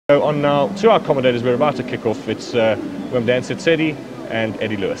On now to our commentators, we're about to kick off. It's Wimdan Setsedi and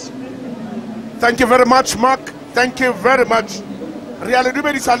Eddie Lewis. Thank you very much, Mark. Thank you very much. Sold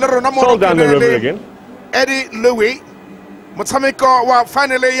down the river again. Eddie Lewis. Mutsamiko wa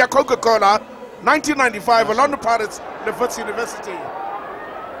finally ya Coca-Cola 1995 Orlando Pirates, the WITS University.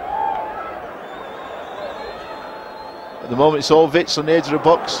 At the moment it's all WITS on the edge of the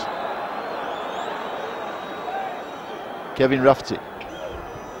box. Kevin Rafferty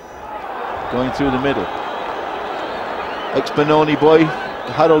going through the middle. Ex-Benoni boy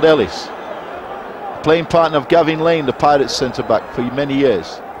Harold Ellis, playing partner of Gavin Lane, the Pirates centre-back for many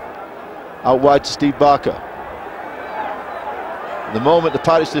years. Out wide to Steve Barker. At the moment the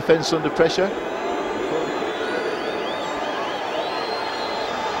Pirates defence under pressure.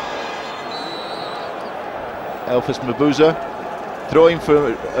 Elphas Mabuza throwing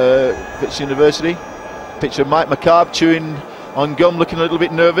for WITS University. Picture Mike McCabe chewing on gum, looking a little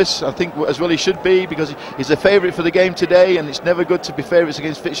bit nervous. I think as well he should be, because he's a favourite for the game today, and it's never good to be favourites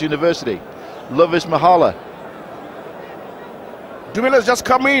against WITS University. Lovers Mahala. Let's just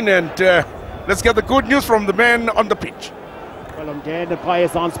come in and let's get the good news from the man on the pitch. Well, I'm dead. The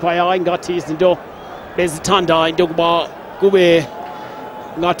players on Spire. I got teased and do. There's a tanda in Dugba. Gube.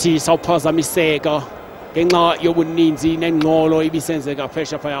 Ngati Sao Paza Misega. Genga Yobuninzi, Nengolo, Ibisensega,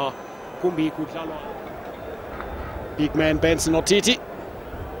 pressure fire. Kumbi Kutlalo. Big man Benson Otiti.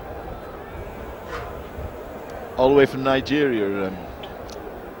 All the way from Nigeria,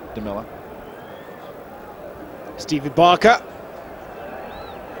 Demella. Stevie Barker.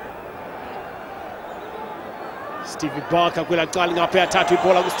 Stevie Barker quella calling up here, tattoo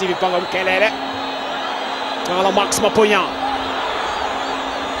ball with Stevie Barker Kelele. Carlo Max Mapoya.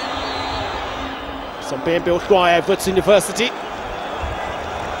 Some Bembe Squire, WITS University.